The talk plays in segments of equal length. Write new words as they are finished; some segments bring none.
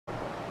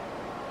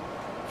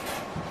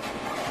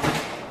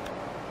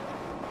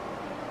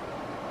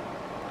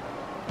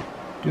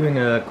Doing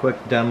a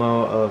quick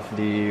demo of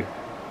the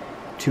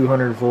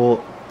 200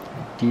 volt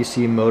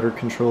DC motor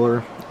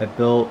controller I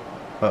built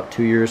about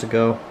 2 years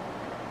ago.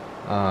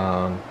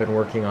 Been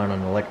working on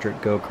an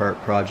electric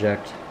go-kart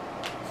project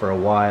for a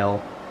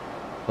while,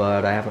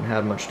 but I haven't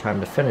had much time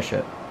to finish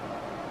it.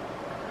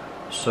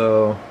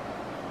 So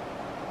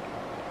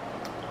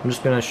I'm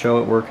just going to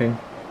show it working,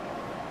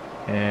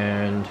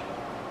 and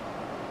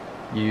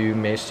you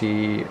may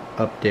see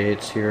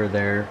updates here or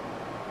there,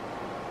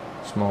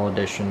 small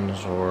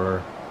additions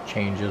or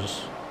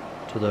changes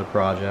to the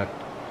project,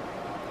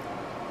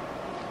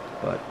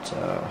 but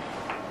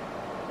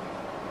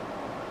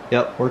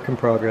yep, work in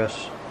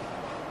progress.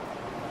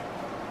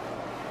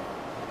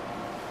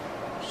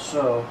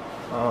 So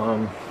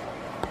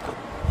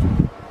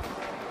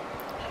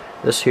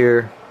this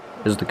here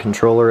is the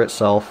controller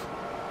itself,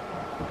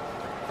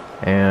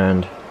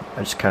 and I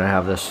just kind of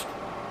have this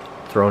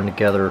thrown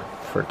together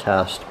for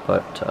test,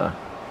 but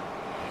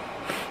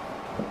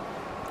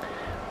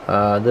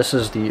this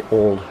is the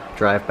old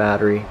drive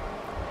battery.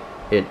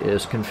 It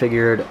is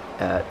configured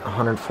at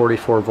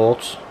 144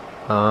 volts.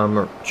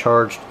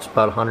 Charged, it's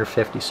about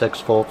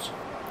 156 volts,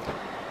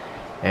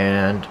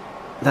 and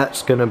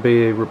that's going to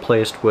be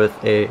replaced with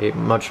a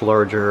much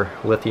larger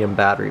lithium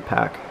battery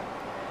pack.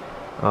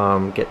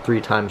 Get 3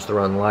 times the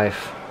run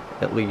life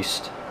at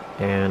least,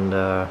 and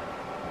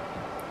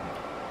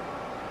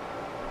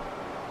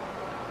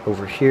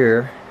over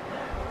here,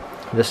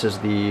 this is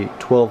the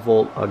 12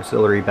 volt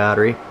auxiliary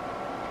battery.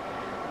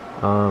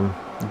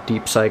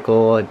 Deep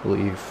cycle, I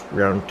believe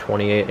around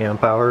 28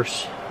 amp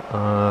hours,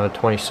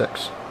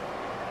 26.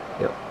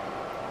 Yep.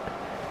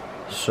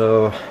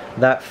 So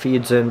that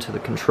feeds into the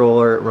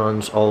controller. It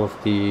runs all of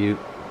the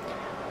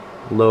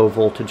low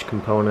voltage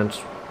components,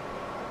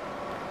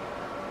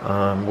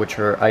 which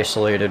are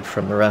isolated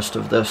from the rest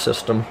of the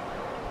system.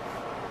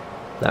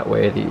 That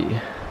way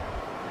the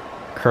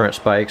current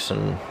spikes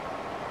and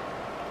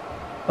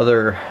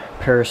other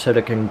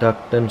parasitic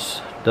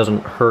inductance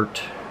doesn't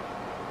hurt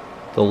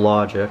the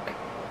logic.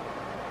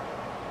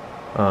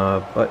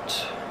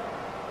 But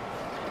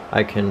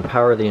I can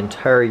power the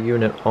entire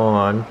unit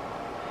on.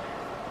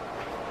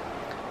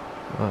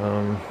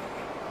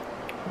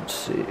 Let's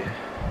see.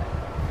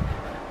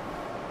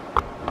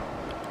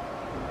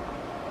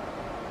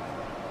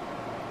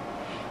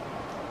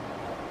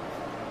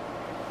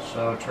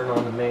 So turn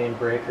on the main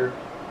breaker.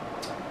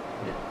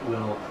 It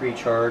will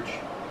pre-charge.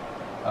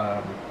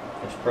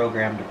 It's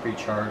programmed to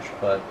pre-charge,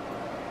 but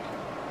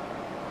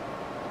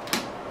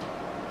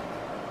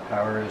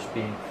power is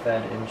being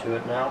fed into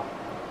it now.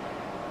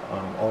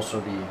 Also,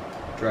 the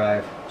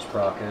drive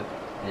sprocket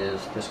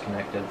is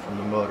disconnected from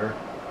the motor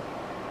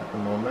at the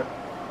moment.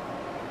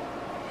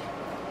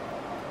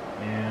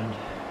 And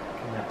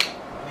connect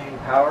main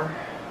power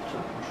to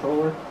the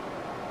controller.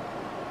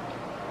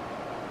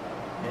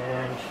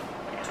 And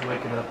to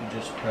wake it up, you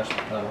just press the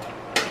pedal.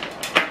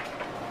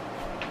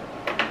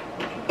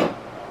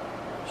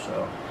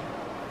 So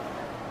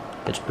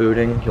it's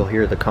booting. You'll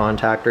hear the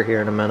contactor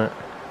here in a minute.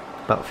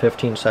 About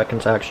 15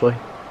 seconds actually.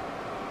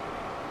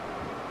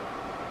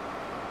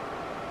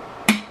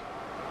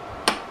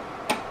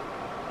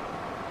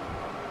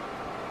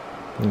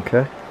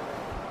 Okay.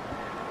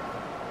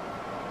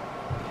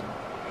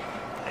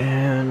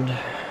 And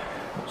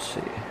let's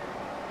see.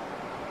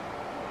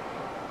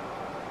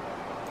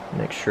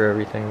 Make sure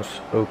everything's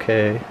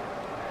okay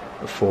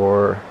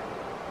before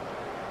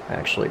I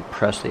actually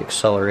press the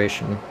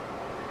acceleration.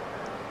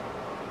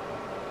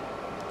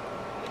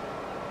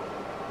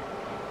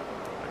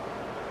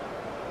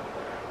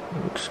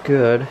 Looks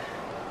good.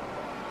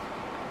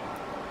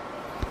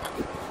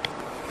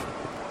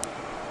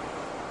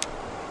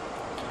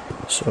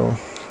 So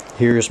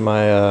here's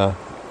my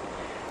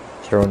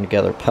thrown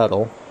together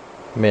pedal,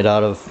 made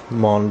out of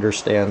monitor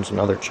stands and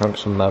other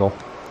chunks of metal.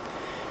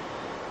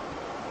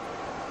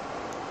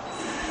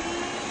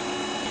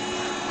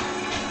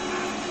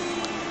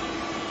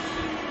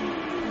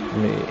 Let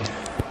me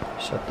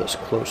set this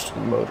close to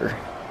the motor.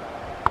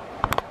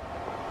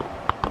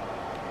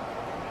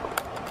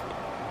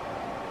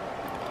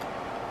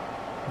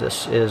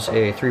 This is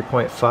a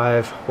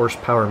 3.5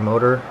 horsepower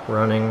motor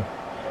running,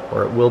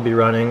 or it will be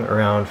running,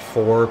 around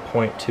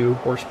 4.2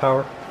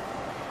 horsepower.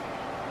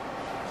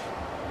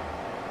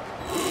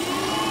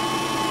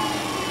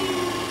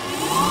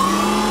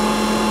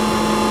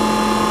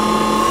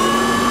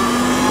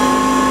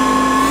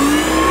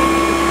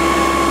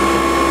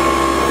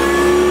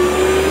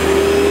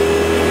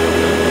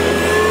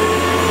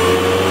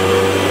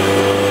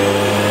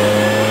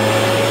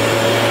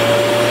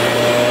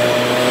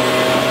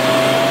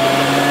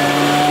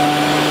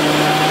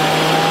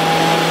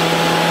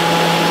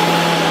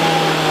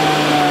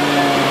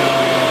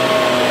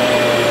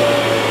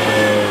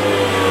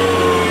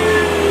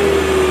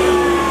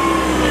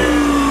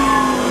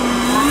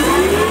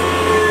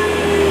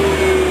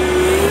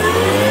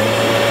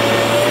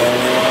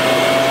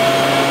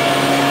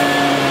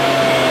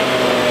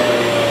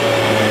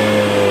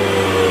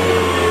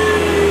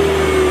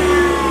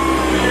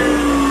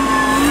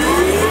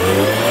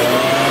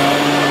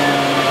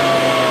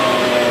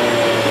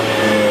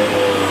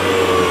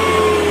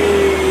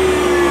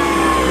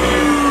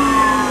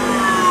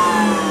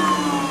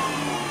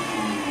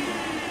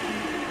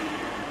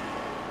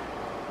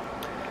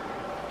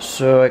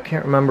 So I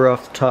can't remember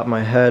off the top of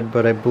my head,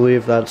 but I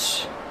believe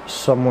that's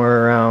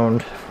somewhere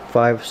around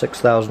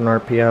 6,000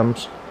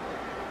 RPMs.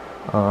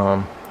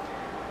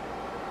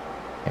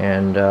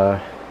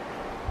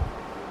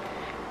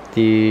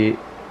 The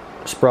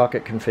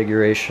sprocket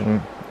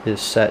configuration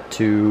is set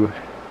to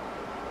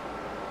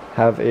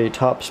have a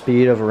top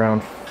speed of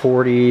around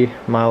 40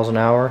 miles an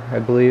hour, I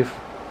believe.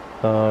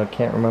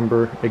 Can't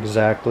remember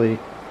exactly.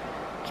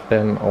 It's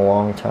been a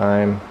long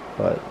time,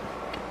 but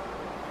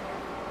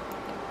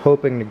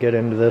hoping to get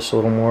into this a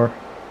little more.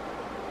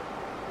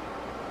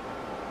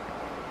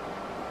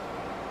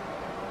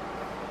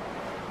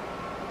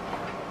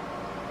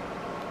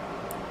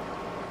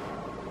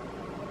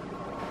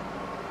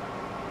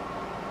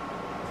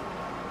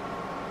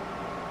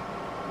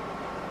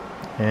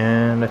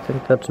 And I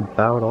think that's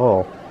about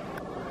all.